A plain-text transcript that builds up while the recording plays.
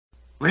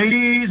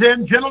Ladies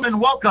and gentlemen,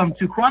 welcome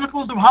to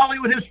Chronicles of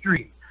Hollywood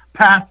History,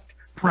 past,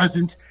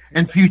 present,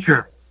 and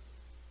future.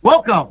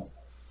 Welcome.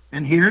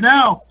 And here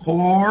now,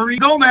 Corey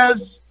Gomez.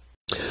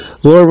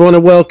 Hello everyone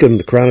and welcome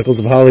to Chronicles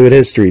of Hollywood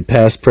History,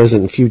 past,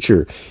 present, and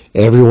future.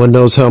 Everyone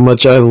knows how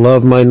much I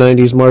love my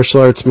 90s martial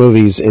arts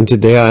movies, and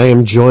today I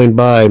am joined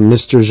by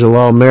Mr.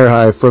 Jalal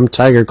Merhi from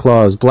Tiger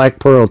Claws, Black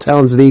Pearl,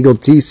 Talons of the Eagle,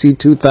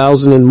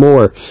 TC200, and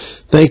more.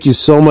 Thank you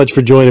so much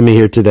for joining me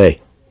here today.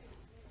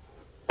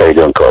 How you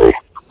doing, Corey?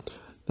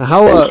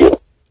 Thank you.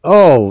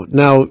 Oh,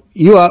 now,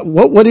 you,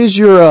 what is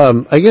your,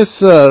 I guess,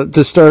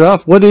 to start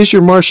off, what is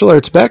your martial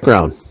arts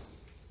background?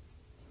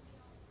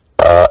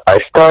 I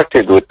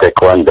started with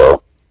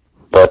Taekwondo,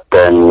 but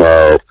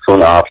then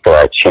soon after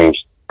I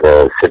changed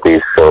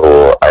cities,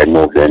 so I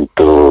moved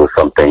into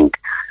something,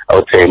 I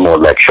would say more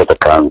like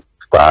Shotokan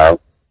style,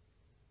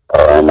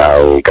 and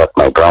I got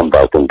my brown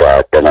belt in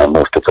that. Then I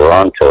moved to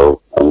Toronto,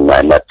 and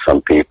I met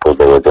some people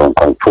that were doing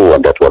Kung Fu,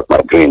 and that was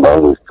my dream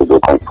always, to do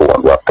Kung Fu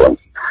and weapons.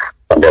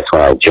 And that's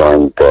when I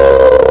joined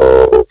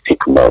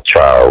Sikh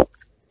Chow,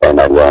 and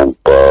I learned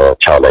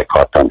Chow Lai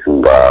Khotan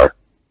Hungar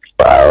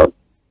style.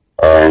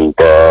 And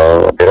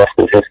the rest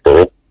is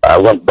history. I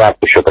went back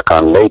to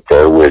Shotokan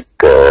later with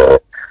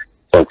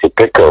Sensei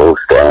Pickles,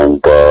 and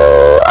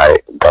I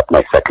got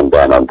my second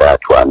dan on that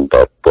one.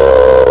 But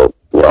so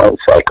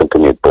I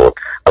continued both.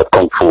 But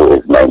Kung Fu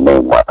is my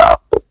main one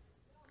after.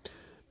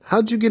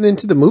 How'd you get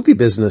into the movie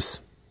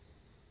business?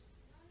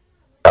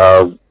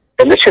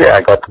 Initially,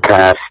 I got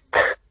cast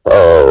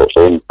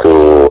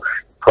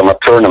from a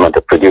tournament.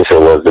 The producer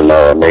was in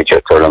a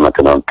major tournament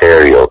in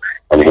Ontario,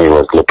 and he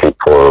was looking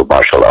for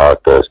martial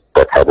artists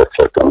that had a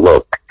certain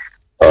look.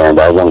 And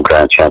I won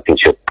grand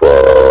championship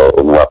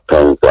in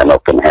weapons and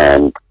open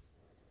hand.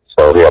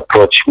 So he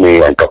approached me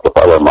and a couple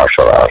of other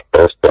martial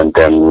artists, and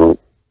then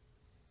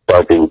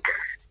starting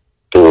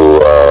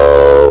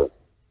to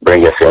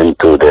bring us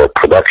into the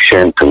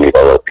production, to meet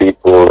other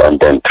people, and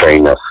then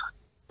train us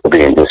to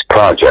be in this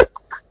project.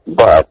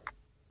 But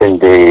in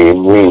the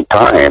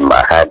meantime,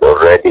 I had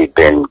already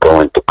been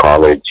going to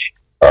college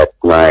at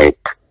night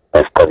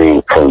and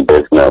studying film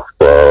business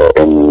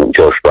in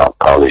George Brown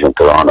College in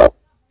Toronto.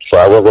 So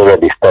I was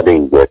already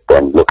studying it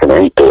and looking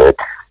into it.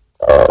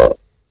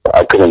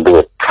 I couldn't do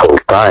it full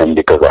time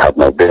because I had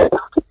my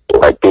business,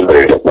 my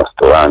delivery business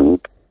to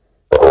run,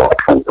 so I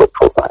couldn't do it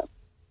full time.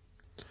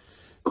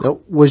 Now,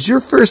 was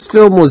your first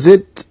film, was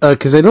it,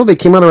 because I know they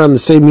came out around the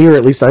same year,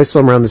 at least I saw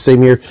them around the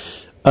same year,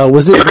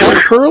 was it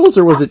Black Pearls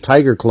or was it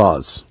Tiger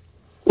Claws?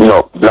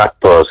 No, Black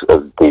Pearls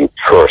was the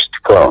first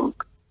film.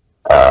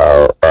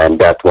 And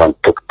that one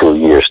took 2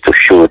 years to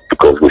shoot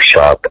because we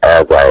shot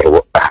as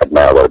I had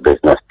my other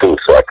business too,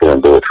 so I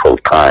couldn't do it full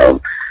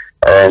time.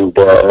 And,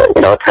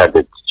 it had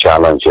its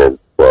challenges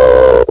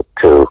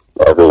too.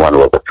 Everyone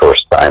was the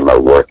first timer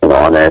working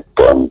on it,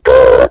 and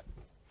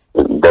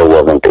there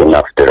wasn't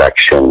enough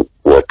direction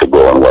where to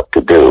go and what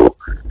to do.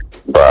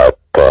 But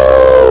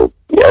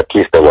at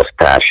least there was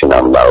passion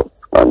and love,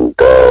 and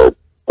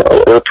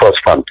it was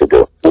fun to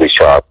do. We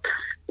shot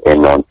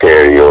in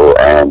Ontario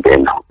and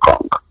in Hong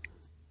Kong.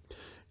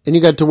 And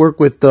you got to work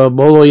with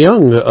Bolo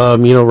Young,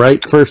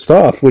 right first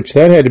off, which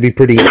that had to be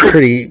pretty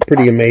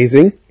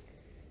amazing.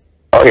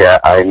 Oh yeah,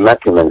 I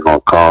met him in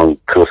Hong Kong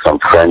through some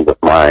friends of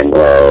mine.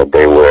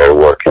 They were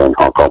working in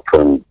Hong Kong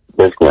film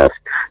business,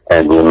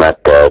 and we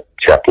met at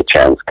Jackie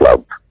Chan's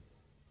club.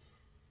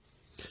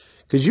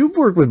 Because you've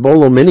worked with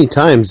Bolo many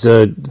times,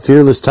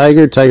 Fearless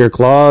Tiger, Tiger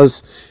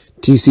Claws,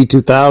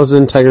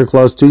 TC200, Tiger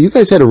Claws 2. You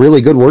guys had a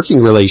really good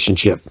working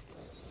relationship.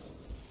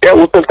 Yeah,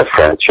 we built a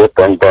friendship,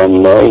 and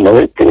then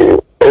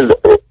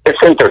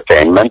it's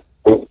entertainment.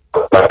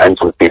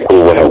 Friends with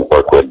people when I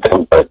work with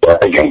them, but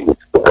again,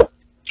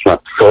 it's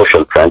not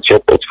social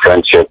friendship. It's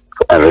friendship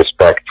and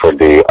respect for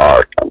the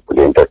art and for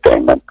the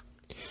entertainment.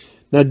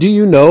 Now, do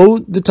you know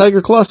the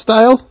Tiger Claw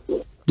style?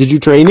 Did you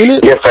train in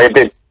it? Yes, I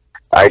did.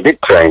 I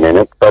did train in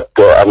it, but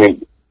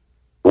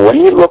when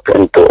you look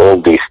into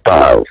all these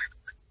styles,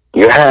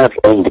 you have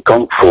in the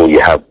Kung Fu, you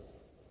have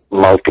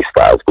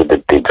multi-styles. We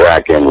did the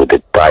dragon, we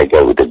did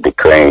tiger, we did the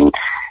crane.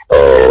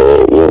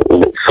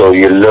 So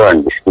you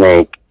learn the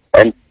snake,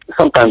 and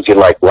sometimes you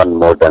like one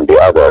more than the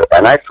other.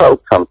 And I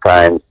felt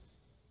sometimes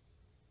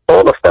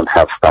all of them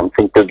have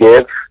something to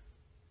give,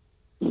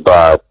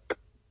 but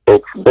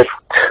it's just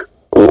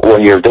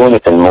when you're doing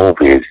it in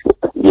movies,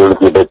 you're a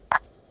little bit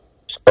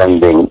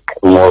spending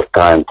more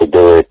time to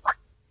do it.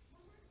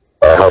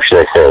 How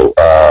should I say?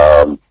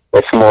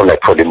 It's more like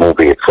for the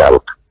movie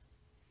itself.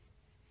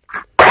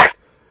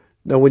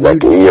 Now, when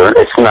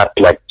it's not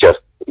like just,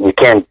 you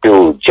can't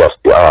do just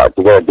the art.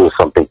 You gotta do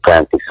something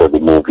fancy so the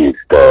movies,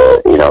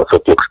 so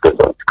it looks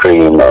good on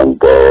screen, and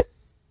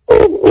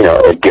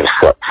it gives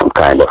some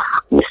kind of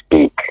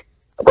mystique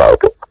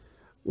about it.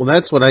 Well,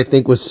 that's what I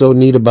think was so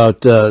neat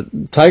about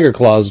Tiger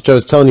Claws, which I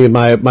was telling you,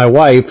 my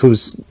wife,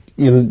 who's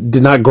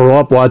did not grow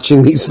up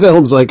watching these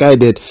films like I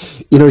did,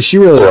 she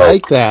really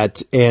liked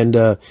that, and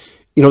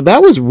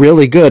that was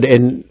really good.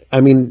 And I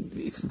mean,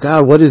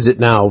 God, what is it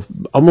now?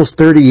 Almost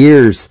 30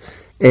 years.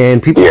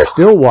 and people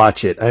still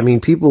watch it. I mean,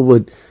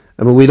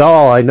 we'd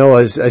all, I know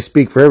I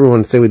speak for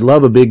everyone, say we'd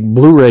love a big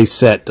Blu-ray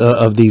set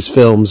of these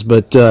films,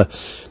 but,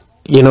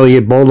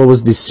 Ebola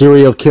was the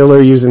serial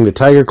killer using the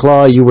Tiger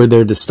Claw. You were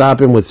there to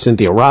stop him with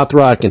Cynthia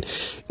Rothrock, and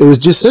it was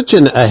just such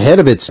an ahead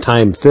of its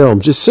time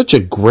film. Just such a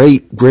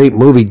great, great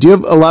movie. Do you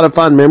have a lot of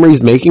fond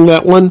memories making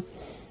that one?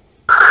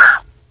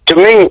 To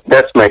me,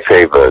 that's my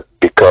favorite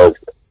because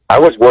I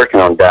was working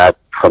on that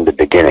from the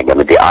beginning. I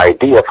mean, the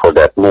idea for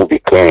that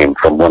movie came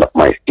from one of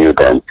my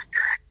students,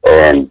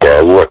 and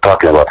we were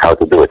talking about how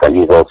to do it. And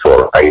he's also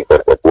a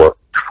writer that worked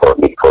for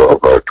me for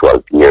over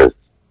 12 years.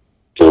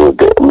 To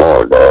the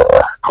more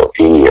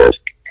 14 years,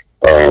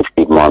 and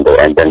Steve Mondo,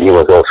 and then he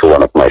was also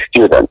one of my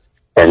students,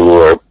 and we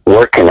were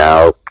working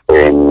out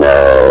in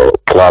a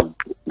club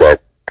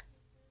that,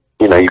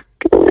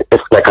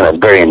 it's like a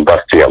very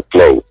industrial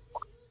place,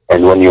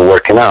 and when you're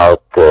working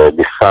out,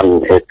 the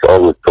sun hits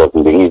always towards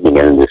in the evening,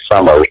 and in the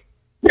summer,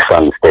 the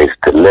sun stays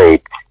till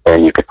late,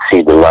 and you could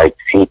see the light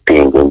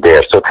seeping in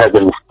there, so it has a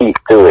mystique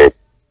to it.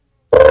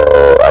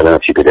 I don't know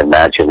if you could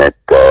imagine it,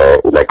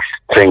 like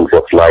strings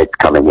of light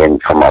coming in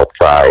from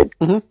outside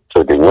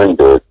through the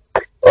windows.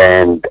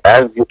 And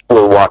as we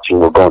were watching,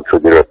 we're going through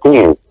the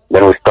routine,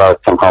 then we started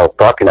somehow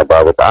talking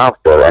about it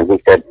after, and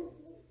he said,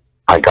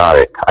 I got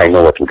it. I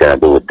know what we're going to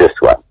do with this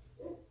one.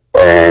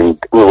 And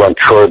we went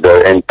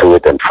further into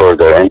it,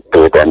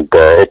 and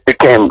it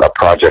became a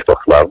project of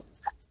love.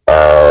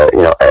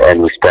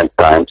 And we spent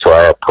time. So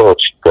I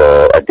approached,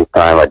 at the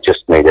time, I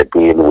just made a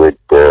deal with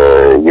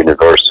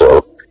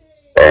Universal.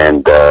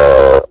 And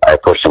I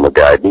approached them with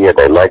the idea.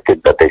 They liked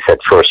it, but they said,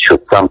 first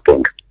shoot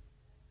something.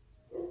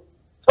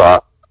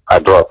 So I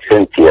brought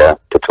Cynthia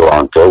to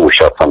Toronto. We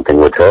shot something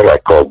with her. I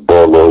called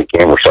Bolo. He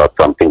came. We shot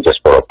something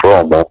just for a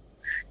promo.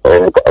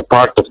 And a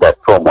part of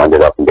that promo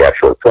ended up in the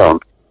actual film.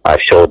 I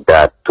showed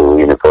that to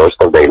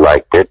Universal. They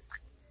liked it.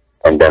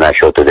 And then I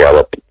showed to the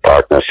other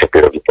partner,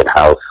 Shapiro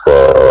House,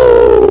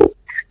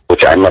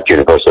 which I met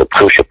Universal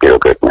through Shapiro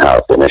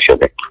House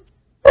initially.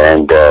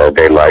 And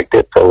they liked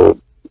it. So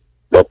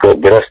the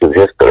rest is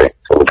history.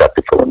 So we got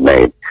the film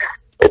made.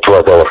 It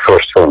was our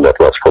first film that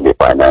was fully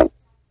financed.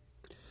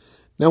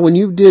 Now, when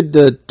you did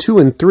 2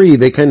 and 3,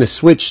 they kind of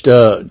switched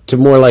to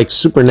more like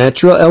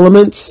supernatural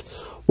elements.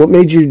 What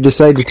made you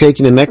decide to take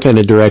it in that kind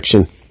of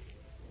direction?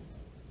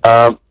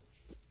 To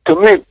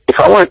me, if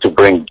I wanted to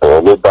bring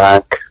Bolo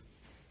back,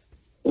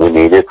 we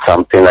needed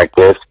something like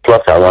this.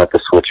 Plus, I wanted to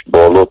switch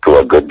Bolo to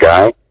a good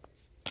guy.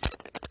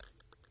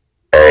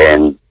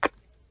 And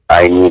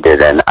I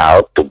needed an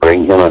out to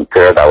bring him on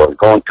third. I was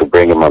going to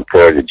bring him on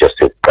third, it just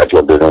his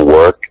schedule didn't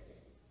work.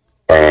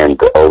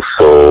 And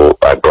also,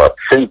 I brought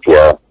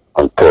Cynthia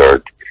on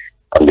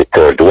the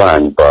third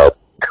one, but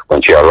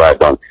when she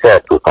arrived on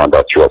set, we found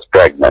out she was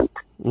pregnant.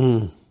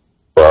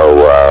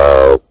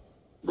 So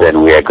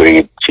then we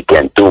agreed she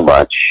can't do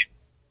much.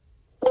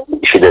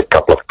 She did a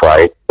couple of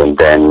fights, and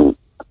then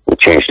we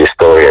changed the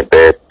story a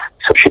bit,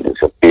 so she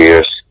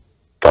disappears,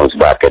 comes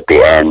back at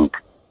the end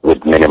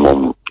with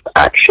minimum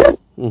action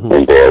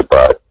in there,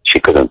 but she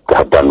couldn't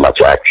have done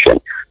much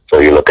action. So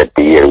you look at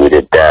the year we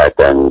did that,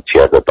 and she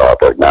has a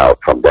daughter now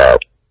from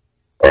that.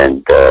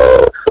 And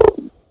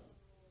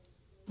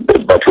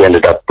but we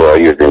ended up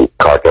using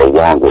Carter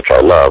Wong, which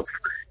I love.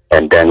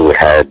 And then we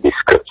had the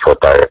script for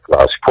Tiger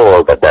Claws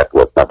 4, but that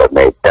was never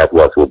made. That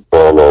was with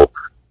Bolo,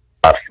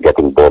 us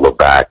getting Bolo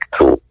back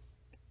through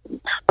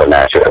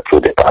Supernatural,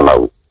 through the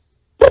tunnel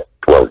that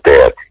was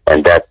there.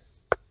 And that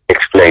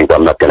explains,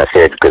 I'm not going to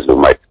say it because we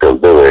might still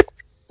do it,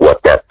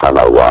 what that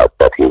tunnel was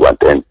that he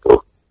went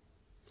into.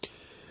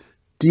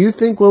 Do you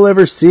think we'll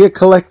ever see a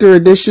collector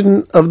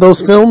edition of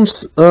those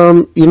films?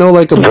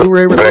 Like a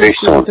Blu-ray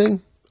release or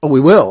anything? Oh, we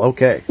will?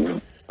 Okay.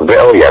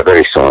 Oh, yeah,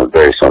 very soon,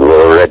 very soon.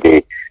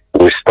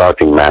 We're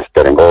starting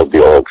mastering all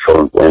the old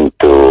films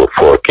into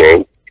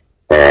 4K,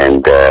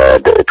 and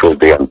it will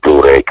be on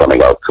Blu-ray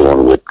coming out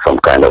soon with some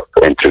kind of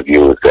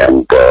interviews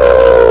and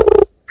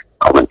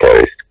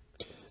commentaries.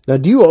 Now,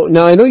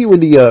 I know you were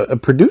the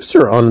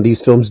producer on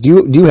these films.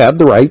 Do you have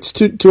the rights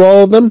to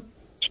all of them?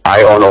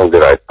 I own all the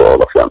rights to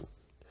all of them.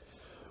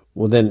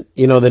 Well, then,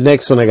 the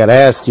next one I got to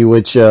ask you,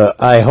 which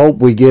I hope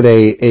we get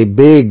a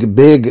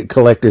big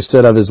collector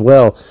set of as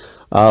well.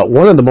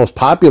 One of the most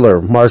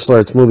popular martial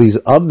arts movies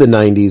of the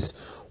 90s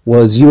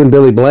was you and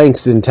Billy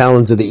Blanks in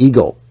Talons of the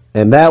Eagle.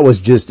 And that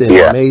was just an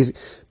amazing...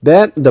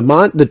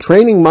 The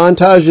training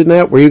montage in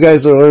that, where you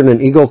guys are learning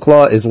Eagle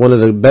Claw, is one of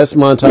the best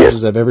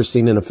montages I've ever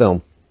seen in a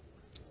film.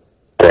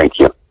 Thank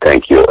you.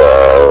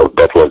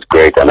 That was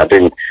great. And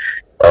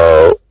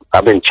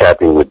I've been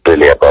chatting with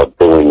Billy about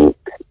doing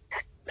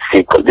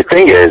sequel. The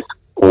thing is,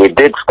 we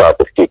did start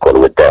a sequel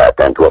with that,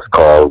 and it was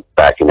called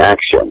Back in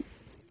Action.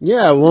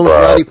 Yeah, one with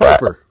Roddy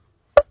Piper.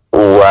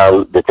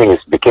 Well, the thing is,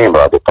 it became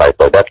Roddy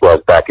Piper. That was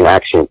Back in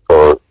Action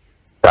for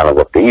Talons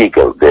of the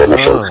Eagle, the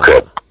initial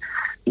script.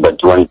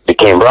 But when it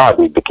became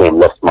Roddy, it became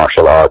less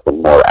martial arts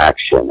and more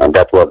action. And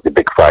that was the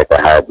big fight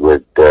I had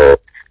with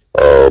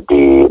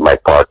my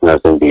partners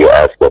in the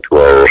U.S. that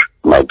were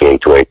my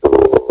gateway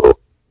to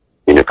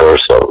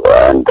Universal,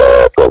 and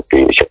it was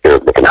the Shapiro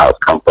House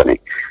company.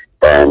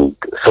 And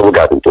so we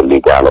got into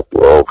legality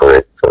over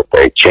it. So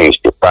they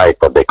changed the type,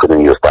 but they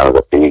couldn't use Talons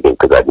of the Eagle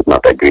because I did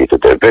not agree to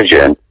their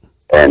vision.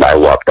 And I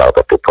walked out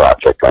of the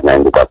project and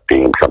ended up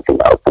being something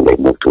else, and they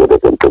moved with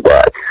it into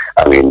that.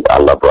 I mean, I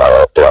love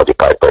the Audi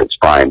Piper, it's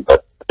fine,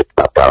 but it's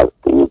not Talons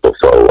of the Eagle,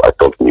 so I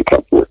told them you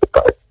can't use the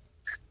type.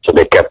 So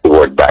they kept the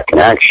word back in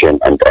action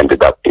and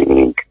ended up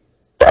being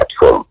that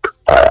film.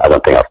 I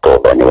don't think I've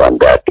told anyone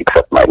that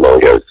except my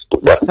lawyers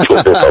that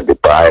was it at the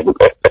time.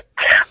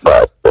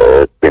 But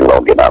it's been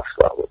long enough.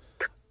 So.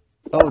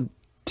 Oh,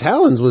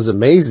 Talons was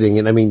amazing,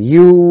 and I mean,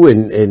 you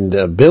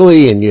and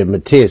Billy, and you had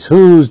Matthias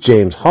Hues,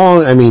 James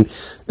Hong. I mean,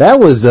 that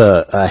was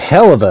a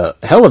hell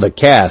of a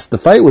cast. The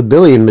fight with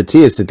Billy and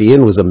Matthias at the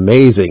end was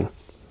amazing.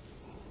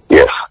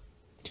 Yes.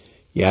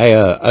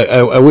 Yeah,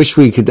 I wish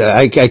we could.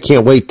 I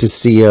can't wait to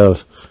see a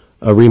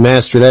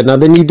remaster of that. Now,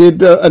 then you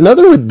did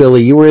another with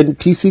Billy. You were in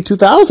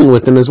TC200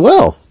 with him as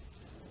well.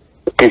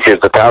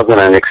 TC200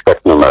 and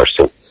Expect No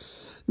Mercy.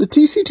 The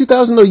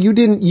TC200, though,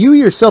 you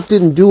yourself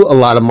didn't do a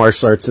lot of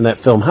martial arts in that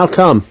film. How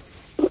come?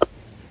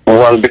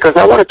 Well, because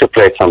I wanted to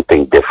play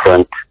something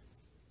different.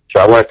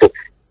 So I wanted to.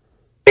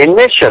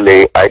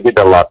 Initially, I did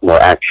a lot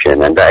more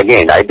action, and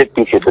again, I did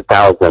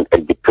TC200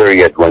 at the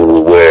period when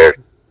we were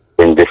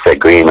in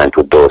disagreement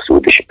with the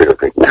Shapiro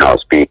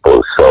House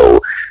people. So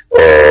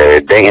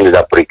they ended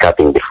up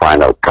recutting the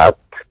final cut,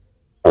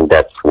 and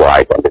that's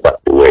why it ended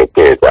up the way it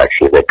is.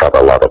 Actually, they cut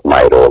a lot of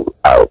my role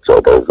out, so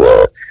there's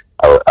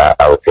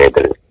I would say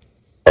there's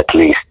at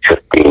least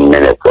 15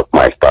 minutes of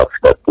my stuff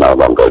that's no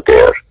longer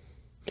there.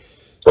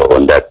 So,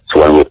 and that's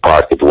when we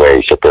parted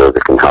ways, Shapiro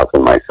House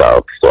and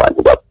myself. So I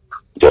ended up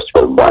just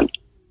with one.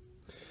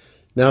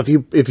 Now,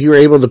 if you were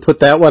able to put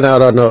that one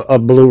out on a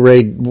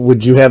Blu-ray,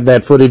 would you have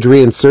that footage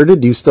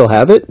reinserted? Do you still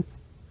have it?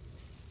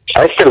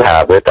 I still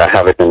have it. I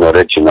have it in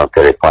original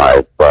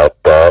 35, but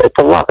it's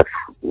a lot of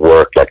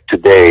work. Like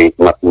today,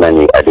 not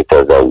many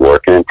editors are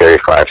working in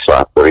 35, so I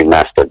have to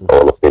remaster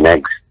all of the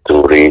negs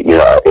to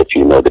if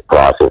you know the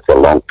process, a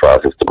long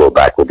process to go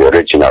back with the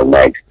original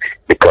negs,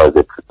 because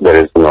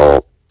there is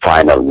no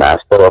final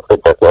master of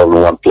it that's all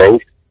in one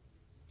place.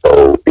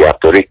 So you have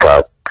to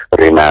recut,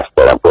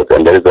 remaster, and put,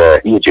 and there is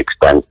a huge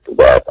expense to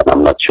that, and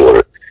I'm not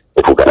sure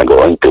if we're going to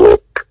go into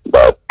it,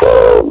 but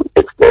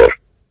it's there.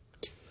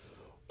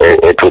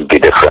 It would be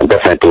different.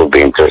 Definitely would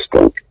be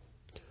interesting.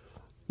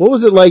 What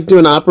was it like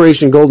doing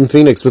Operation Golden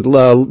Phoenix with?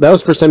 That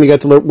was the first time you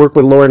got to work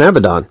with Lauren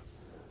Avedon.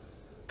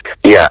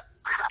 Yeah,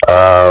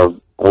 that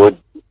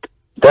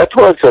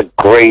was a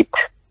great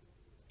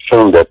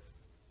film that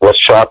was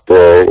shot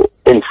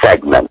in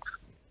segments.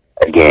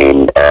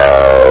 Again,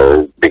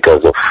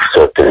 because of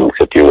certain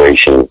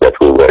situations that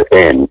we were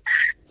in,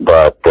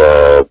 but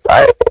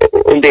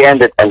in the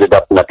end, it ended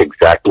up not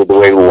exactly the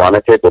way we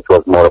wanted it. It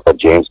was more of a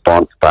James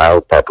Bond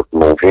style type of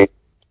movie,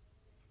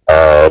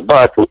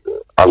 but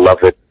I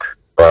love it.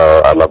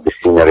 I love the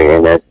scenery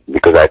in it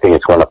because I think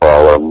it's one of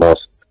our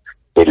most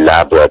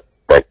elaborate,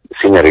 like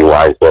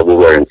scenery-wise. We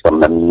were in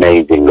some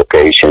amazing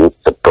locations,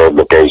 superb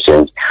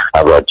locations.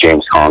 I brought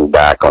James Hong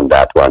back on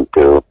that one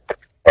too.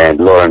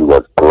 And Lauren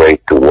was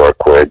great to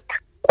work with,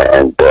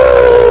 and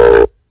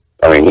I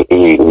mean,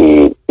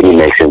 he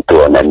makes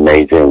into an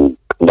amazing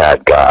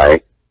bad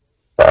guy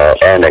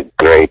and a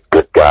great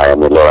good guy. I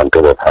mean, Lauren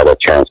could have had a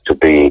chance to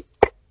be,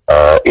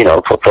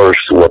 for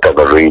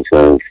whatever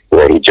reasons,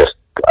 he just,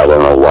 I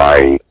don't know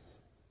why,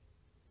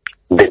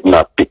 did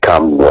not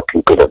become what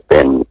he could have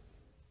been,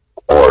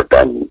 or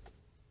then,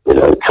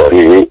 so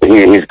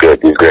he's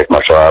good. He's a great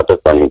martial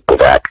artist, and he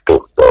could act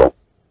too, so.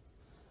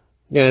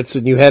 Yeah, it's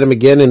you had him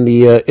again in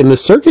the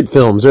circuit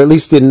films, or at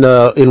least in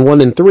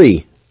 1 and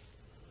 3.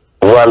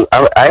 Well,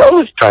 I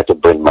always try to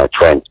bring my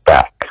friends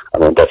back. I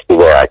mean, that's the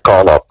way I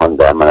call up on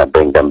them and I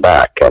bring them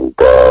back. And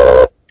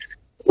so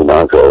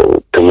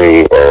to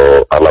me,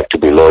 I like to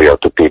be loyal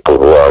to people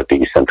who are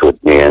decent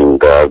with me and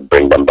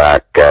bring them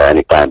back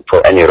anytime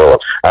for any role.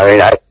 I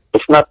mean,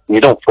 it's not, you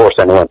don't force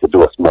anyone to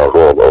do a small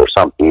role or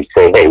something. You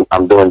say, hey,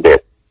 I'm doing this.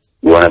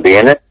 You want to be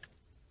in it?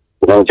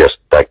 Just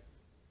like,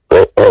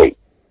 hey.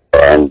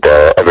 And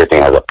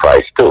everything has a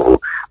price too,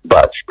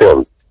 but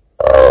still,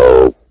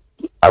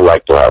 I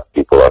like to have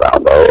people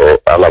around.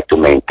 I like to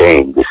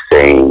maintain the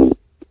same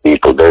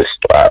people.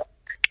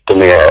 To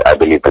me, I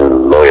believe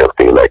in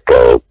loyalty. Like,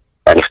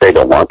 and if they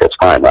don't want, it's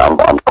fine.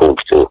 I'm cool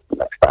too.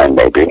 Next time,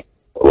 maybe,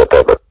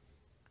 whatever.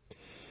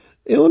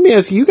 Yeah, let me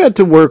ask you. You got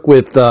to work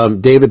with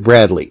David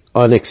Bradley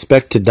on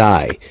Expect to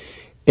Die.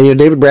 And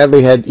David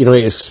Bradley had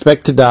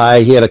Expect to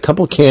Die. He had a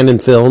couple Cannon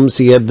films.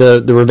 He had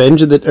the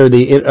Revenge of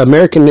the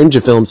American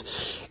Ninja films,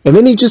 and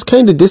then he just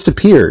kind of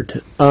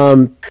disappeared. I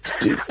know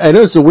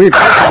it's a weird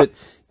question, but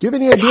do you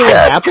have any idea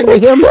what happened to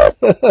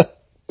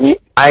him?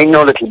 I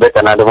know a little bit,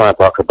 and I don't want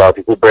to talk about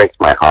it. It breaks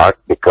my heart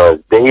because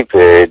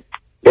David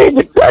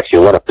is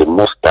actually one of the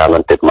most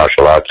talented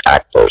martial arts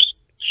actors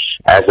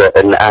as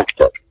an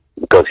actor,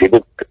 because he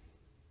did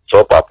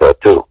soap opera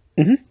too.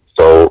 Mm-hmm.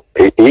 So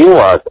he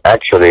was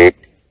actually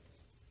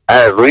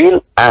a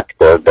real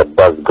actor that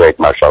does great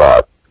martial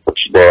arts,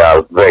 which there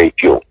are very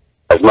few.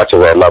 As much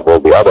as I love all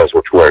the others,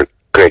 which were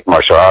great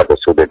martial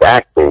artists who did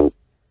acting,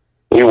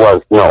 he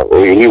was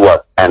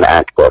an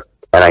actor,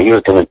 and I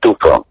used him in 2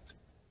 films.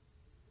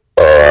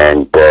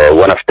 And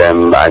one of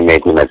them, I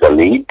made him as a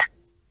lead,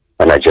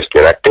 and I just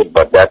directed,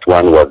 but that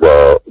one was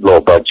a low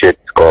budget,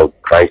 it's called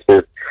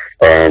Crisis,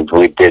 and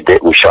we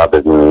shot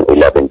it in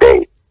 11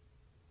 days.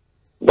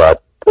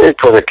 But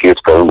it was a cute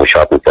film. We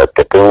shot in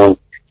Saskatoon,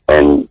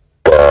 and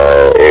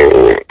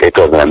it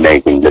was an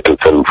amazing little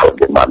film for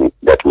the money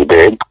that we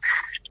did.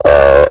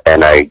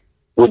 And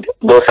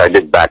those I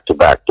did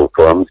back-to-back 2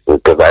 films,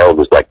 because I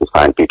always like to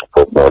sign people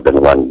for more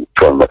than 1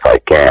 film if I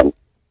can,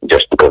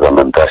 just because I'm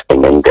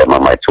investing in them. I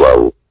might as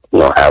well,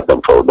 have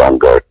them for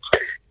longer.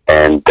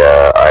 And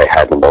I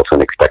had him also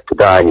in Expect to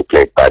Die. He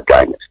played bad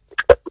guy in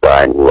Expect to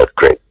Die, and he was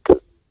great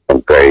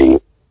and very,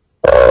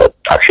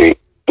 actually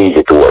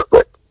easy to work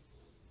with.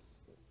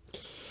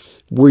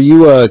 Were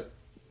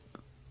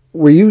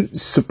you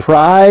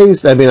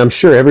surprised? I mean, I'm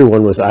sure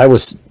everyone was. I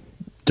was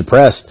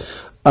depressed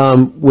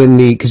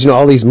because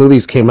all these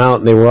movies came out,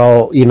 and they were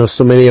all,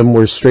 so many of them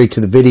were straight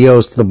to the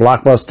videos, to the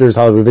blockbusters,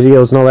 Hollywood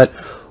videos, and all that.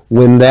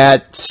 When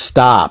that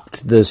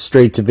stopped, the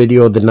straight to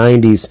video of the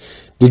 90s,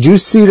 did you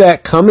see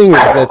that coming, or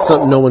is that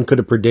something no one could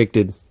have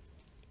predicted?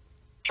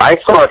 I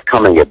saw it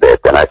coming a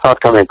bit, and I saw it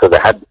coming because I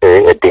had,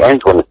 at the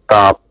end when it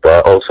stopped,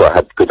 also I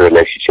had a good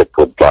relationship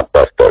with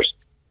blockbusters.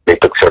 They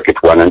took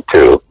Circuit 1 and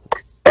 2,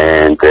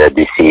 and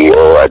the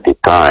CEO at the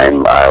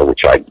time,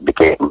 which I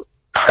became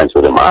friends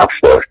with him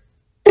after,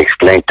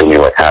 explained to me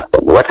what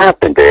happened. What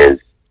happened is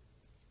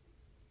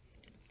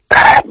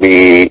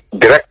the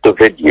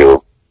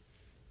direct-to-video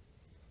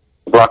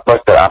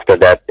Blockbuster after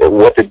that,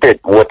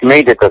 what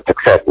made it a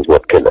success is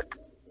what killed it.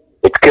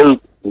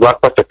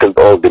 Blockbuster killed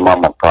all the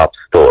mom and pop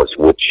stores,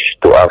 which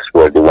to us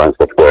were the ones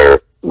that were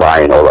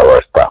buying all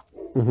our stuff.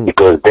 Mm-hmm.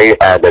 Because they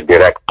had a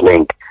direct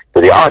link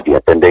to the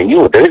audience, and they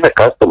knew there is a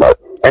customer,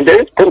 and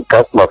there is still a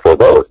customer for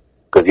those,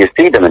 because you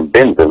see them in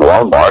bins in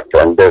Walmart,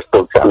 and they're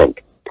still selling.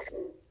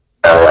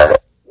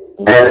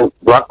 Then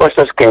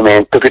Blockbusters came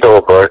in, took it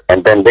over,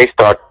 and then they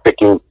start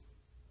picking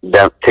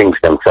things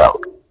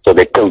themselves. So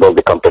they killed all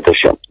the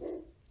competition.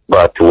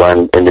 But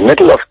when, in the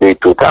middle of the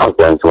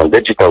 2000s, when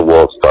digital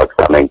world started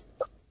coming,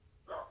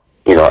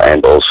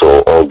 and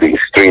also all the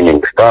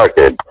streaming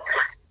started,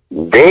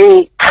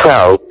 they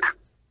felt,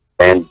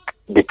 and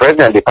the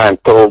president at the time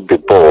told the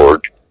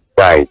board,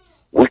 guys,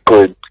 we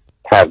could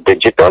have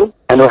digital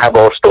and we have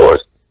our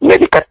stores.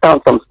 Maybe cut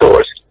down some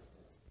stores.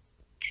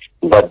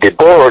 But the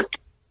board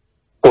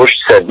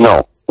said,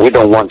 no, we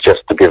don't want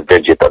just to give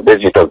digital.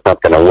 Digital is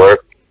not going to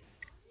work.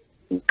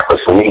 Because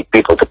we need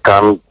people to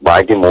come,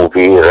 buy the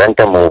movie, rent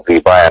a movie,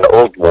 buy an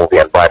old movie,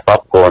 and buy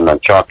popcorn and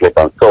chocolate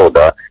and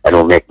soda, and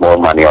we'll make more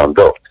money on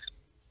those.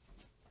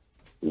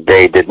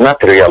 They did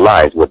not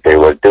realize what they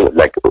were doing.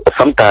 Like,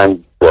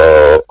 sometimes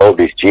all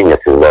these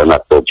geniuses are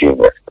not so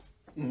genius.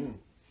 Mm-hmm.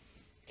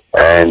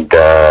 And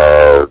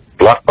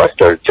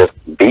Blockbuster just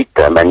beat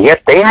them, and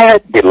yet they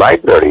had the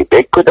library.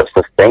 They could have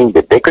sustained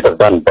it. They could have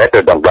done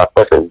better than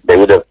Blockbuster. They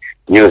would have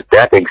used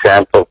that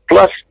example,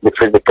 plus the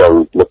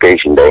physical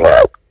location they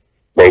had.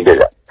 They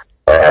didn't.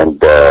 And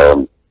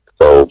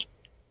so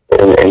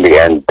in the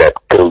end, that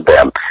killed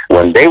them.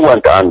 When they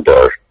went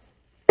under,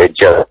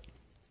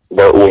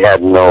 we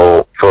had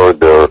no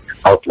further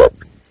outlet.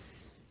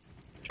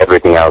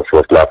 Everything else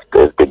was left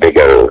as the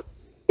bigger,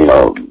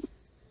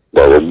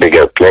 the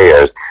bigger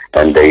players,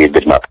 and they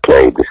did not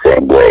play the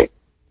same way.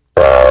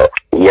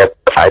 Yet,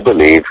 I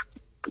believe,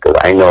 because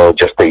I know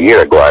just a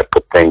year ago I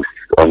put things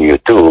on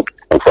YouTube,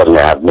 and suddenly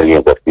I have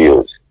millions of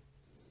views.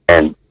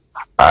 And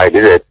I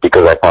did it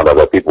because I found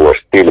other people were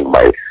stealing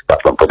my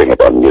stuff and putting it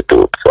on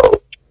YouTube.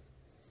 So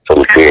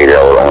we created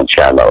our own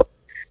channel.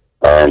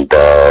 And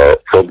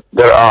so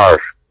there are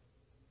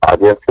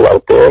audiences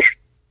out there,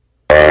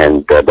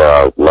 and there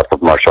are lots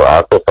of martial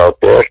artists out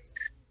there.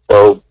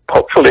 So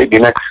hopefully the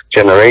next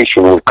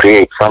generation will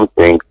create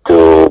something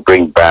to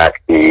bring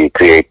back the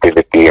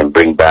creativity and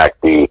bring back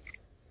the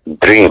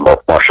dream of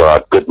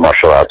good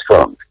martial arts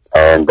films.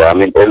 And I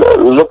mean,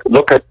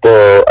 look at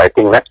I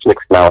think Netflix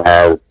now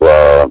has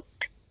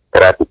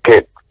Karate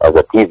Kid as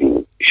a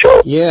TV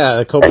show.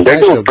 Yeah, and they're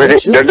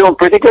doing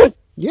pretty good.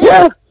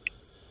 Yeah.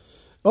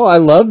 Oh, I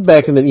loved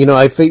back in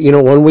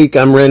the, one week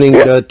I'm renting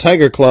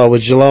Tiger Claw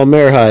with Jalal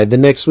Merhi. The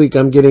next week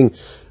I'm getting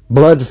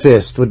Blood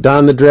Fist with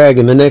Don the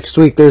Dragon. The next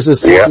week there's a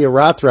Cynthia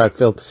Rothrock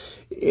film.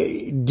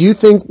 Do you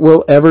think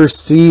we'll ever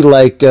see,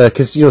 like,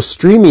 because,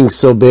 streaming's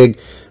so big,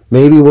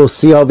 maybe we'll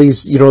see all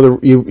these,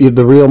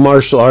 the real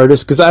martial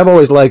artists? Because I've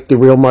always liked the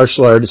real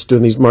martial artists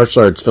doing these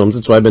martial arts films.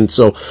 That's why I've been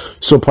so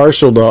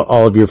partial to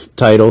all of your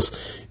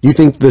titles. Do you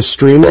think the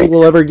streaming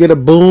will ever get a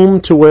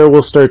boom to where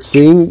we'll start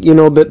seeing,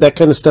 that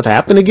kind of stuff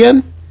happen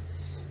again?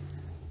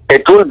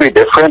 It will be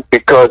different,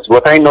 because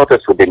what I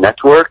noticed with the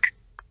network,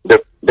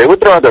 they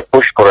would rather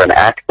push for an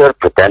actor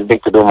pretending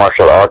to do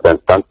martial arts and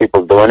stunt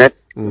people doing it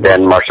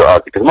than martial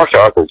arts, because martial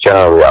artists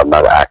generally are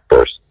not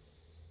actors.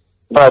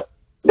 But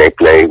they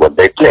play what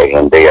they play,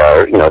 and they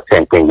are,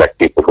 same thing like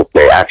people who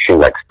play action,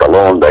 like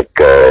Stallone, like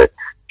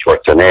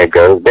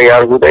Schwarzenegger, they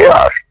are who they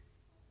are.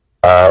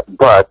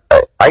 But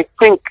I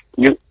think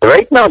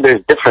right now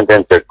there's different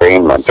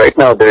entertainment. Right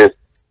now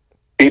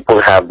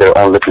people have their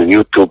own little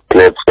YouTube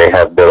clips. They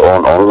have their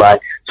own online.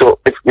 So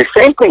if the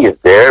same thing is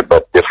there,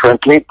 but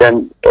differently,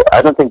 then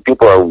I don't think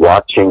people are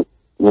watching,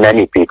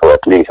 many people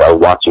at least, are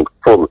watching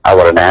full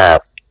hour and a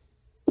half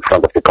in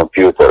front of the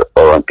computer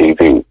or on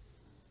TV.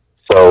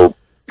 So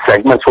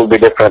segments will be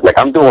different. Like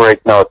I'm doing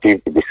right now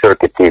the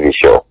Circuit TV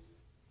show.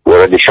 We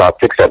already shot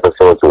 6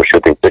 episodes. We're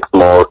shooting 6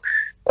 more.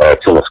 As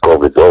soon as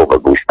COVID's over,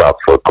 we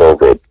stopped for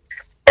COVID.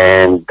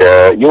 And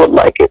you would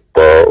like it.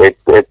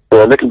 It's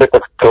a little bit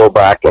of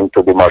throwback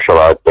into the martial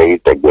art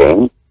days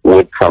again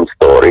with some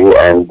story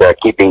and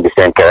keeping the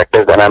same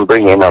characters. And I'm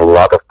bringing in a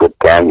lot of good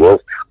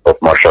cameos of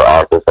martial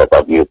artists that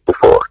I've used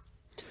before.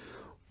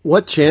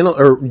 What channel,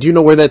 or do you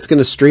know where that's going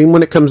to stream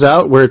when it comes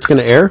out, where it's going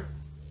to air?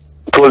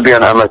 It will be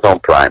on Amazon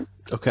Prime.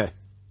 Okay.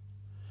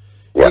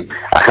 Yeah.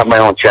 I have my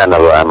own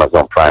channel on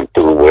Amazon Prime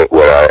too,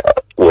 where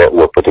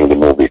we're putting the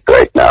movies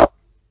right now.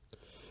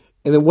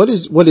 And then what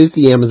is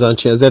the Amazon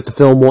channel? Is that the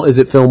Film One? Is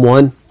it Film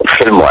One?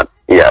 Film One.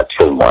 Yeah, it's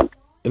Film One.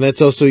 And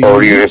that's also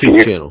your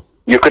YouTube channel.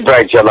 You could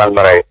write Jalal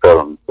Merhi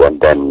Films, and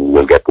then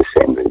you'll get the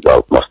same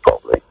result, most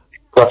probably.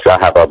 Plus, I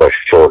have other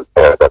shows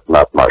that's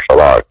not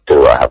martial art,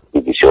 too. I have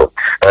TV shows.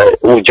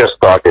 We just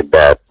started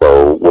that,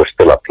 so we're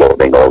still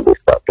uploading all this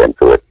stuff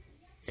into it.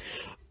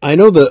 I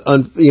know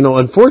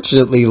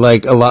unfortunately,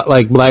 like a lot,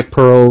 like Black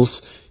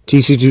Pearls,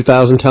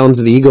 TC200, Talons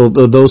of the Eagle,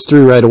 those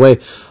 3 right away.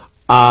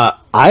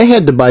 I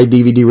had to buy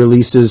DVD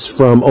releases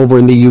from over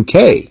in the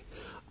UK.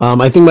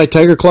 I think my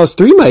Tiger Claws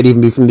 3 might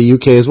even be from the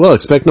UK as well.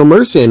 Expect No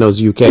Mercy, I know,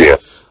 is UK. Yeah.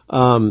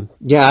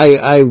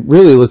 I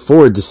really look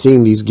forward to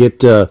seeing these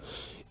get,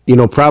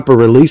 proper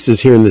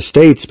releases here in the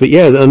States. But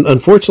yeah,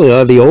 unfortunately, a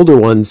lot of the older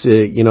ones,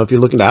 if you're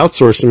looking to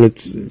outsource them,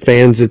 it's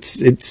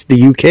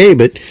the UK.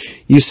 But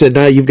you said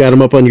now you've got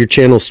them up on your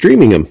channel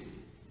streaming them.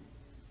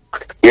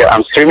 Yeah,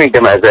 I'm streaming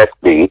them as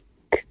SD.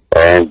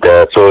 And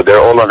so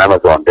they're all on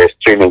Amazon. They're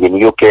streaming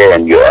in UK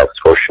and US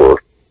for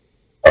sure.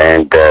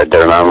 And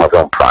they're on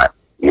Amazon Prime.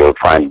 You'll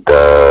find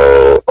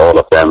all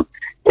of them,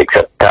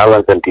 except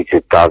Talons and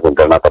TC200.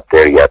 They're not up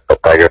there yet.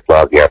 But Tiger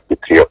Claws, yes, the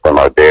 3 of them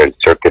are there.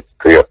 Circuit,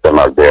 3 of them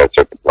are there.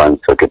 Circuit 1,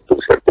 Circuit 2,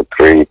 Circuit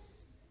 3.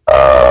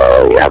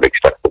 You have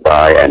Extracted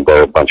Eye, and there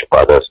are a bunch of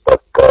others.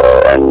 But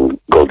and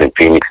Golden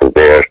Phoenix is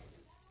there.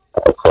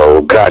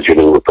 So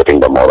gradually we're putting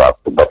them all up.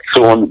 But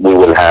soon we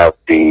will have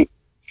the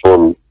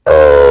full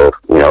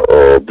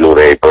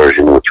Blu-ray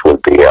version, which will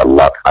be a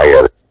lot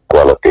higher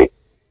quality.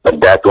 But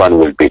that one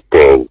will be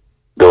paid.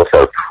 Those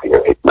are free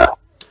right now.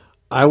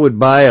 I would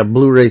buy a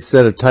Blu-ray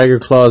set of Tiger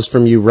Claws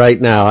from you right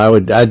now.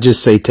 I'd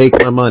just say,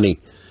 take my money.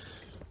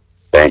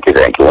 Thank you.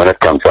 When it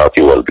comes out,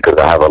 you will, because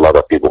I have a lot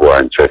of people who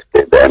are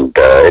interested, and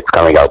it's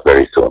coming out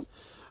very soon.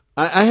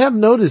 I have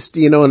noticed,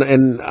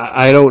 and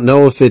I don't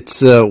know if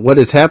it's what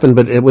has happened,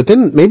 but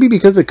maybe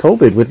because of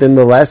COVID, within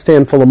the last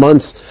handful of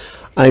months,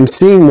 I'm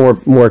seeing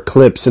more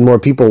clips and more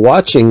people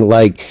watching,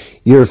 like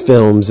your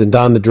films and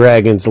Don the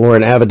Dragons,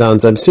 Lauren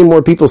Avedon's. I'm seeing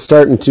more people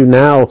starting to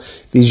now,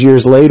 these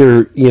years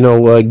later,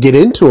 get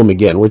into them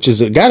again, which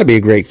is got to be a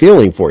great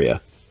feeling for you.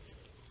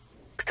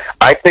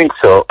 I think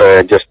so.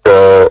 I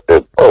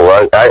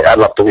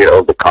love to hear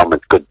all the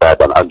comments, good,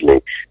 bad, and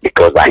ugly,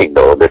 because I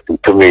know that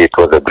to me it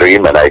was a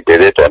dream, and I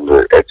did it, and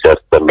it's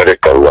just a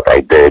miracle what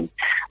I did,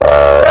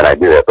 and I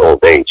did it at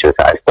old ages.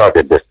 I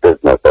started this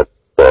business at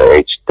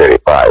age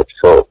 35,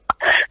 so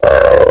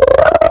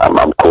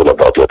I'm cool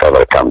about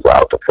whatever comes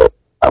out of it.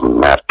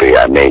 I'm happy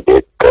I made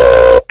it,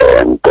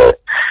 and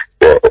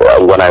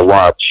when I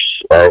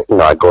watch,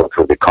 I go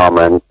through the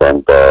comments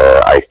and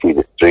I see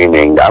the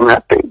streaming. I'm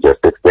happy, just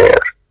it's there.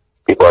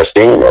 People are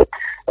seeing it,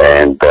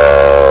 and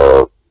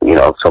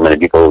so many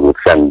people will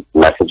send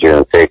messages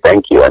and say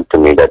thank you, and to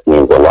me that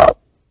means a lot.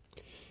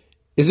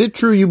 Is it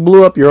true you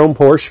blew up your own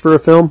Porsche for a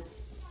film?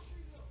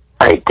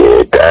 I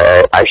did.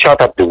 I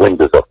shot up the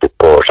windows of the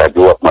Porsche. I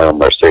blew up my own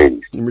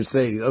Mercedes.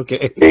 Mercedes,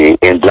 okay.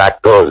 In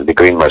Black Pearls, the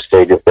green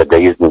Mercedes that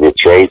they used in the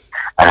chase,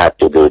 I had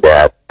to do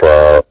that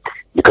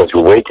because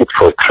we waited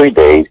for 3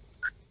 days.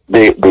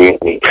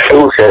 The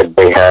crew said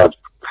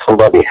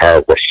somebody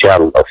has a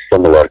shell of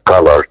similar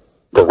color.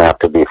 Doesn't have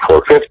to be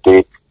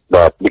 450,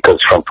 but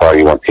because from far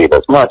you won't see it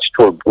as much,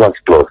 once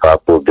close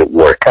up, it will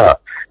work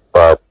out.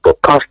 But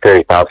it cost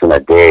 $30,000 a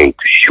day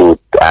to shoot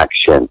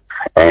action.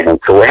 And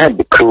so we had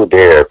the crew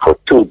there for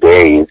 2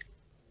 days,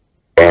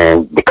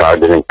 and the car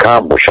didn't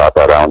come. We shot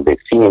around the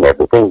scene,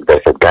 everything. They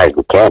said, guys,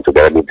 we can't. We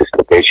got to leave this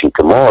location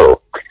tomorrow.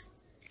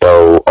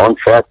 So on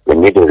set,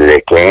 immediately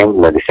they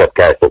came, and they said,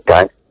 guys,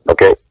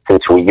 okay,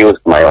 since we used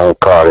my own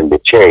car in the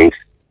chase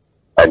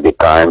at the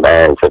time,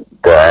 and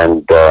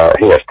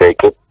here,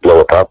 take it, blow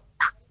it up.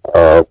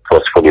 It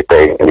was fully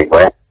paid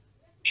anyway.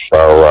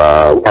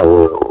 So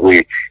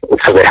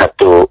so they have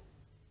to,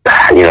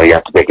 you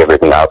have to take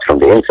everything out from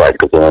the inside,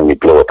 because then we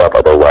blow it up.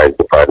 Otherwise,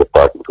 the fire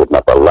department would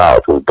not allow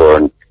it. It will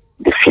burn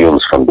the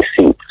fumes from the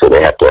seat. So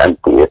they have to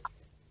empty it.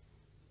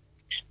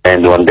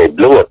 And when they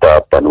blew it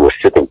up and were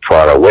sitting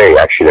far away,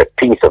 actually a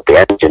piece of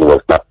the engine was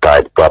not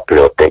tied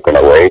properly or taken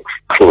away,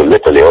 flew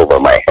literally over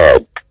my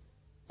head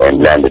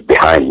and landed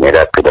behind me.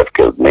 That could have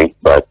killed me,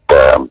 but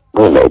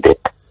we made it.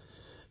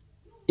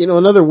 You know,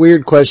 another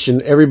weird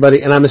question,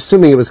 everybody, and I'm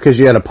assuming it was because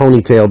you had a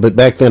ponytail, but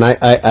back then, I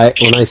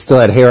when I still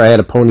had hair, I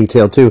had a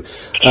ponytail too.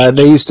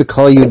 They used to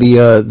call you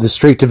the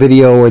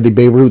straight-to-video or the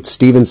Beirut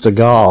Steven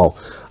Seagal.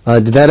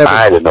 Did that ever?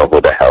 I don't know who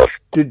the hell.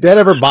 Did that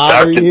ever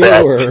bother you?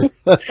 Or?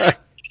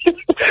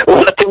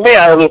 Well, to me,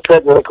 I was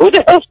like, who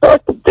the hell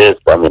started this?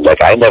 I mean,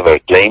 like, I never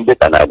claimed it,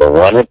 and I don't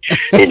want it.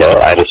 You know,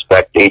 I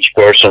respect each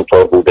person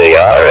for who they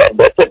are, and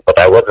that's it. But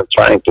I wasn't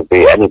trying to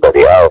be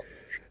anybody else,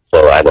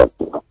 so I don't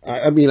know.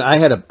 I mean,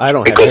 I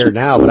don't have hair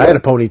now, but I had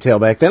a ponytail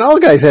back then. All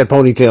the guys had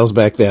ponytails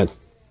back then.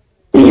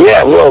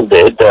 Yeah, we all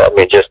did. I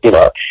mean, just, you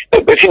know,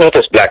 if you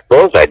notice Black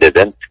Rose, I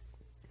didn't.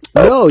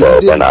 No,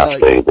 you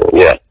didn't.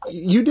 Yeah.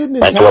 You didn't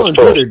in Talons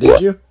either,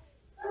 did you?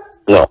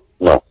 No.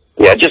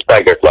 Yeah, just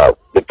Tiger Claws,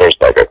 the first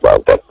Tiger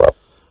Claws, that's all.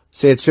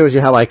 See, it shows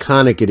you how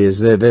iconic it is.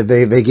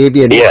 They gave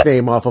you a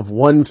nickname off of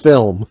one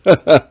film.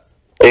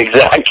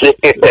 Exactly.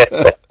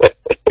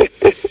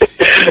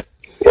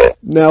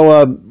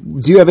 Now,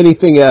 do you have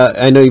anything,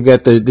 I know you've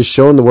got the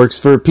show in the works.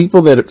 For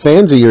people that are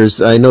fans of yours,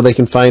 I know they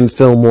can find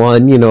Film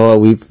One, you know,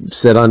 we've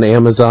said on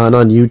Amazon,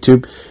 on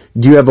YouTube.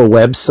 Do you have a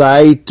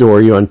website, or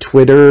are you on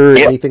Twitter, or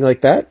anything like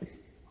that?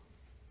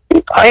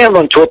 I am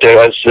on Twitter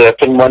as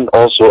Film One,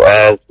 also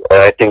as,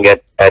 I think,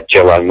 at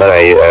Jalal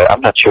Merhi.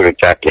 I'm not sure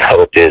exactly how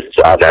it is.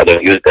 I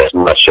don't use it as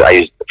much. I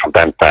use it from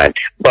time to time.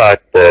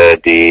 But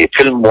the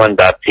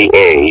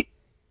film1.ca,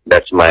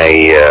 that's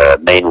my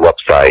main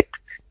website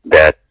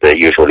that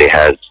usually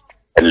has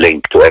a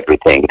link to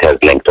everything. It has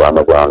a link to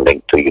Amazon,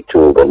 link to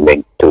YouTube, and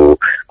link to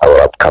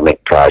our upcoming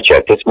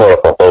project. It's more of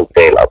a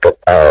wholesale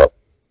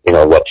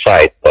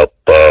website, but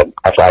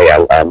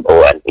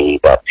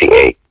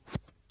filmone.ca.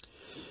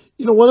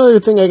 You know, one other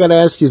thing I got to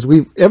ask you is,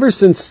 ever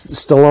since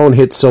Stallone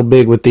hit so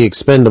big with the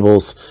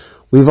Expendables,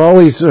 we've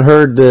always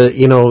heard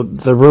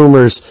the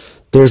rumors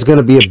there's going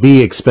to be a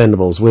B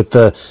Expendables with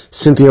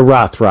Cynthia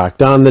Rothrock,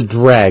 Don the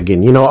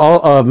Dragon, you know,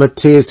 all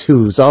Matthias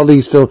Hues, all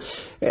these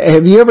films.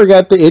 Have you ever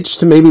got the itch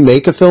to maybe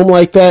make a film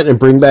like that and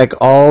bring back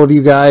all of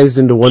you guys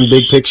into one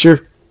big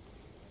picture?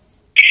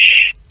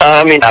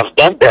 I mean, I've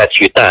done that a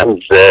few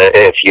times.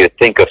 If you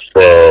think of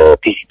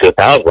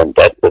TC200,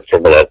 that's a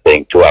similar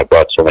thing too. I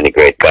brought so many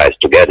great guys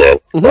together,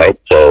 right?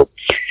 So,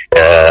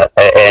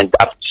 and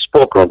I've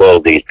spoken with all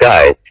these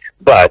guys,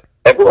 but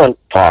everyone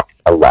talks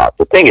a lot.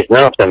 The thing is,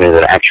 none of them is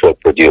an actual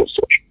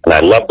producer, and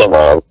I love them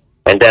all.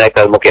 And then I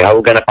tell them, okay, how are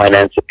we going to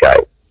finance it,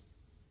 guys?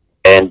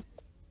 And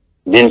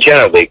in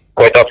general,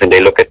 quite often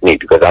they look at me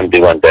because I'm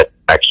the one that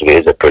actually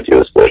is a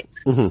producer.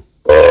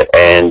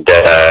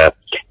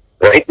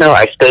 Right now,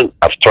 I've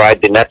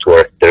tried the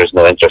network. There is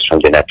no interest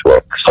from the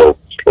network. So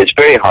it's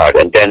very hard.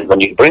 And then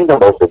when you bring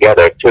them all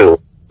together too,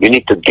 you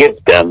need to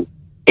give them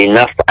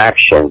enough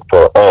action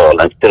for all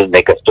and still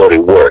make a story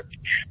work.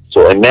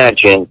 So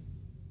imagine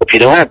if you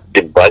don't have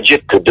the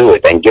budget to do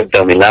it and give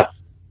them enough,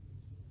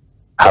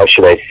 how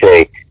should I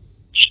say,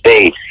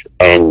 space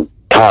and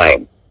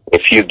time.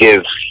 If you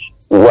give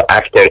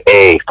actor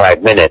A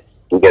 5 minutes,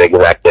 you gotta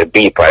give actor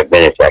B 5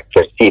 minutes,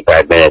 actor C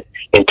 5 minutes,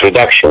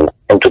 introduction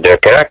into their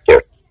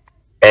character.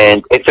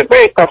 And it's a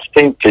very tough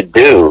thing to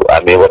do.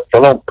 I mean, what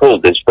Stallone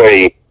pulled is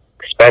very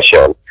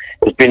special.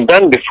 It's been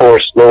done before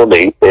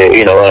slowly,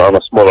 on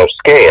a smaller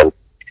scale,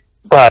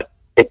 but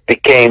it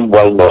became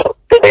well known.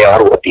 They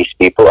are what these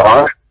people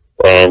are.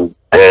 And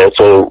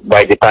so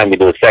by the time you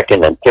do the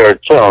second and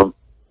third film,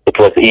 it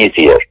was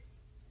easier.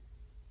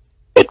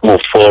 It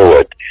moved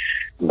forward.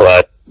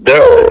 But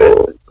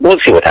we'll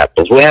see what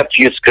happens. We have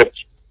few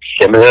scripts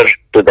similar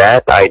to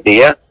that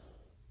idea.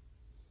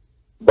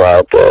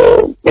 But,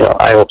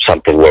 I hope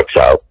something works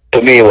out.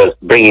 To me, it was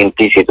bringing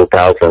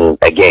TC2000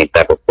 again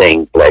type of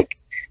thing, like,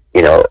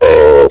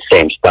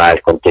 same style,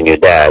 continue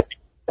that.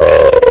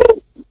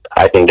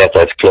 I think that's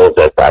as close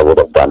as I would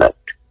have done it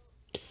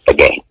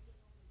again.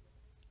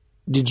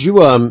 Did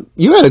you,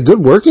 you had a good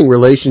working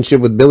relationship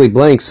with Billy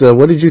Blanks.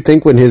 What did you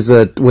think when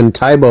when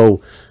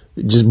Tybo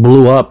just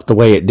blew up the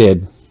way it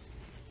did?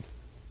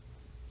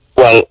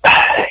 Well,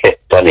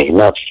 funny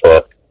enough,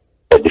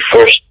 the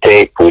first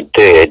tape we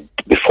did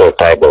before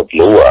Tybo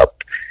blew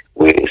up,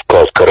 it's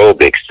called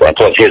Karobix, and it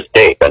was his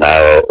tape, and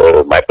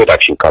my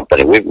production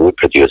company, we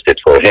produced it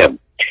for him.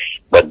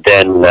 But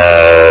then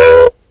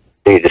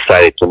he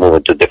decided to move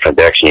into a different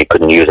direction. He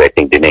couldn't use, I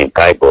think, the name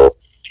Tybo.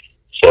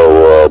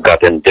 So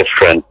got a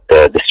different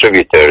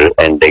distributor,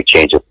 and they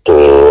changed it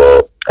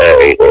to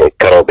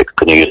Karobix.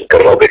 Couldn't use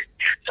Karobix.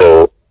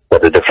 So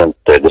got a different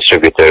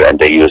distributor, and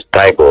they used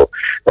Tybo.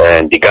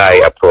 And the guy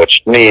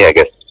approached me, I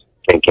guess,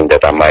 thinking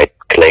that I might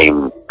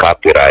claim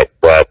copyright,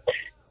 but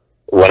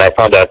when I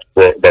found out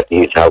that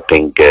he's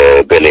helping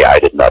Billy, I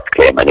did not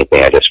claim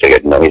anything. I just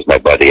figured, no, he's my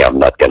buddy. I'm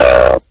not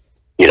gonna,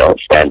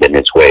 stand in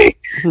his way.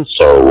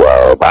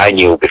 So I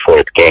knew before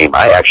it came.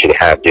 I actually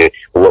have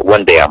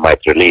one day I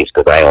might release,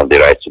 because I own the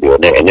rights to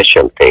the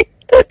initial tape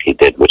that he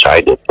did, which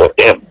I did for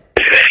him,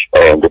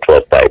 and it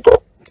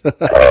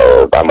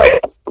I might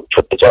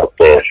put it out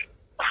there.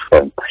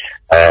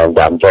 And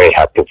I'm very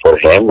happy for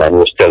him, and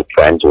we're still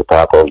friends. We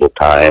talk all the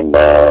time.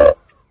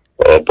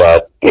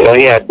 But, you know,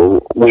 yeah,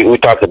 we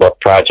talked about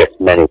projects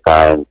many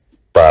times,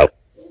 but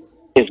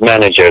his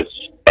managers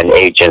and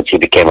agents, he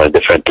became on a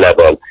different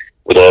level,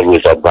 would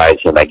always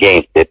advise him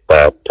against it,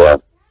 but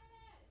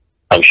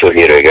I'm sure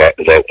he regrets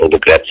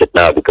it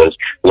now, because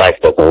life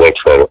doesn't wait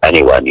for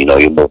anyone. You know,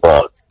 you move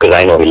on. Because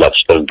I know he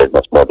loves film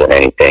business more than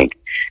anything.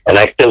 And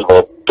I still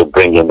hope to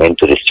bring him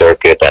into the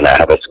circuit, and I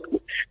have a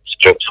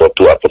script for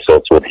 2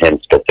 episodes with him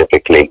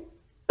specifically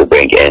to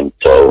bring in.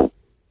 So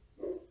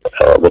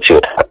let's see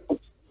what happens.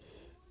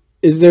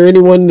 Is there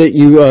anyone that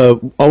you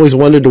always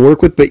wanted to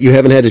work with but you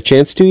haven't had a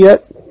chance to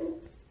yet?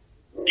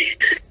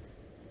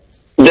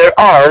 There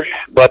are,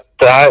 but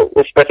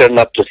it's better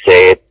not to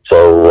say it.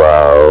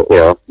 So, you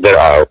know, there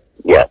are,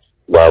 yes.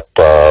 But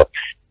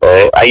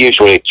I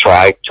usually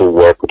try to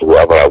work with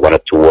whoever I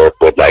wanted to work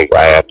with. Like,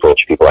 I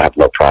approach people, I have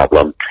no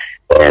problem.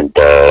 And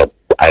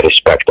I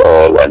respect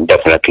all. And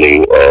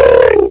definitely,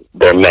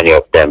 there are many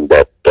of them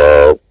that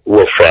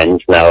we're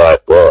friends now,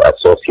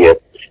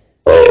 associates.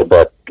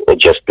 But it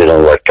just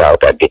didn't work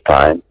out at the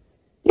time.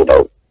 You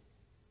know,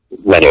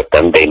 many of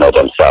them, they know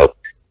themselves.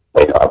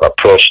 You know, I've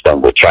approached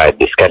them, we tried,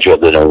 the schedule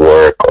didn't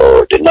work,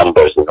 or the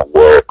numbers didn't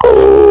work,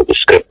 or the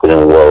script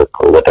didn't work,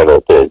 or whatever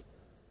it is.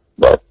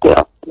 But, you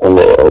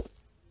know,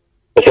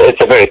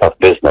 it's a very tough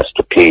business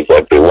to please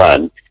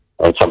everyone,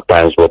 and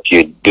sometimes what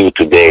you do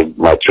today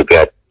might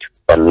regret,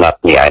 and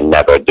not me, I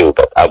never do,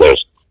 but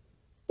others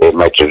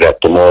might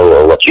regret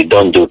tomorrow, or what you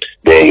don't do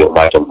today, you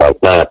might or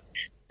might not.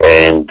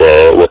 And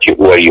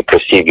where you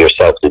perceive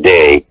yourself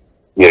today,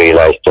 you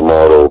realize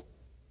tomorrow,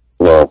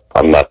 no,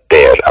 I'm not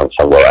there, I'm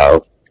somewhere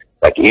else.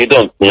 Like, you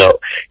don't, you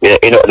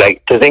know,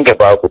 like, to think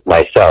about it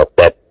myself,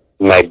 that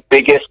my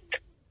biggest,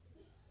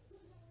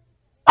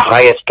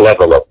 highest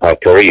level of my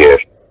career,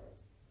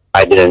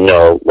 I didn't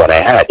know when I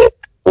had it,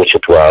 which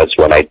it was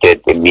when I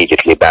did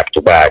immediately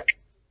back-to-back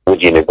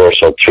with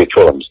Universal 3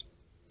 films,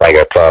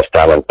 Tiger Claws,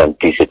 Talons, and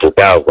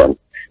TC200.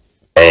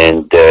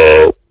 And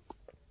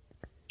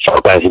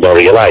sometimes you don't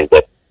realize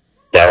that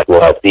that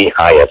was the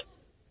highest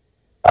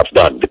I've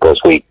done,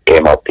 because we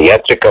came out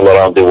theatrical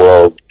around the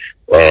world,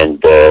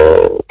 and,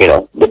 you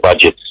know, the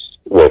budgets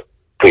were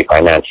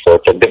pre-financed, so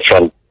it's a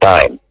different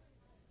time.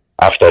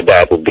 After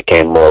that, it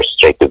became more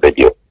straight to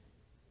video.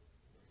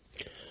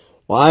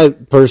 Well, I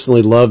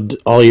personally loved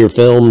all your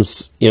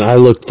films. You know, I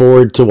looked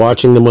forward to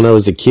watching them when I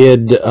was a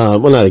kid. Well,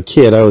 not a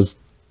kid, I was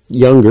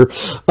younger.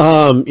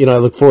 You know, I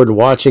look forward to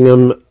watching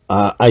them.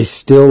 I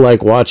still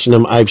like watching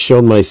them. I've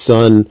shown my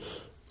son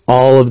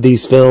all of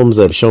these films.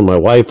 I've shown my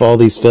wife all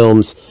these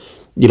films.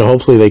 You know,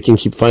 hopefully they can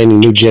keep finding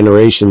new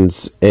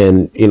generations.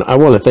 And, you know, I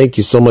want to thank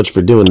you so much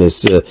for doing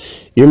this.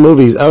 Your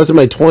movies, I was in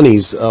my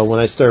 20s when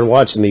I started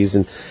watching these,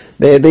 and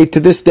they to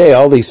this day,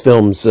 all these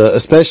films,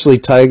 especially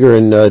Tiger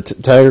and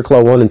Tiger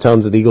Claw 1 and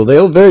Talons of the Eagle, they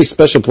hold very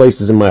special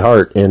places in my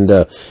heart. And,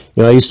 you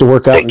know, I used to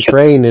work out and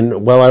train,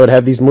 and, well, I would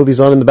have these movies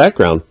on in the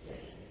background.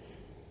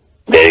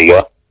 There you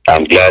go.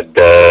 I'm glad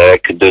I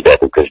could do that,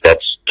 because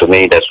that's, to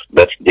me, that's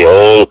the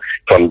whole,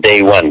 from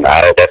day one,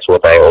 that's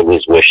what I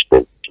always wished,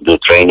 to do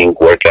training,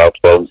 workout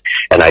films,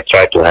 and I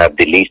try to have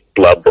the least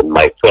blood in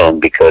my film,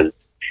 because,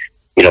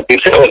 you know,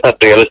 people say, oh, it's not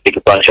realistic,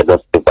 a bunch of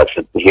those, but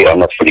here I'm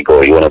not fully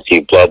gory. You want to see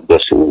blood, go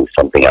see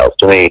something else.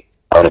 To me,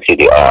 I want to see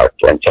the art,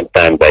 and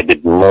sometimes I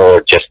did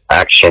more just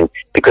action,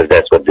 because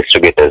that's what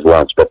distributors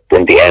want, but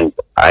in the end,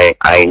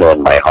 I know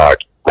in my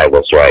heart I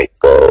was right,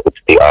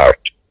 it's the art.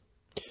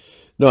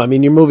 No, I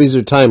mean, your movies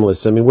are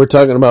timeless. I mean, we're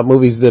talking about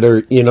movies that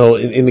are, you know,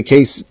 in the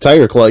case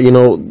Tiger Claw, you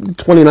know,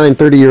 29,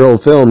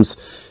 30-year-old films,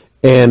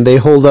 and they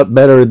hold up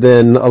better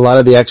than a lot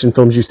of the action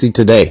films you see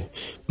today,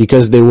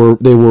 because they were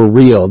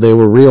real. They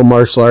were real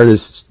martial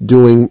artists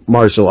doing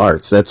martial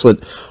arts. That's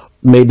what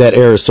made that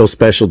era so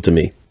special to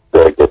me.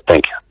 Very good.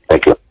 Thank you.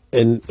 Thank you.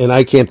 And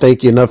I can't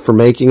thank you enough for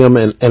making them,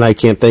 and I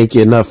can't thank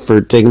you enough for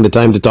taking the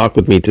time to talk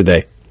with me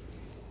today.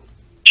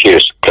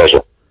 Cheers.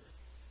 Pleasure.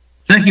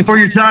 Thank you for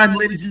your time,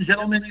 ladies and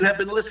gentlemen. You have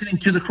been listening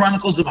to the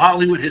Chronicles of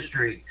Hollywood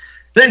History.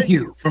 Thank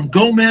you from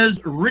Gomez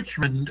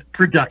Richmond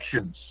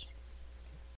Productions.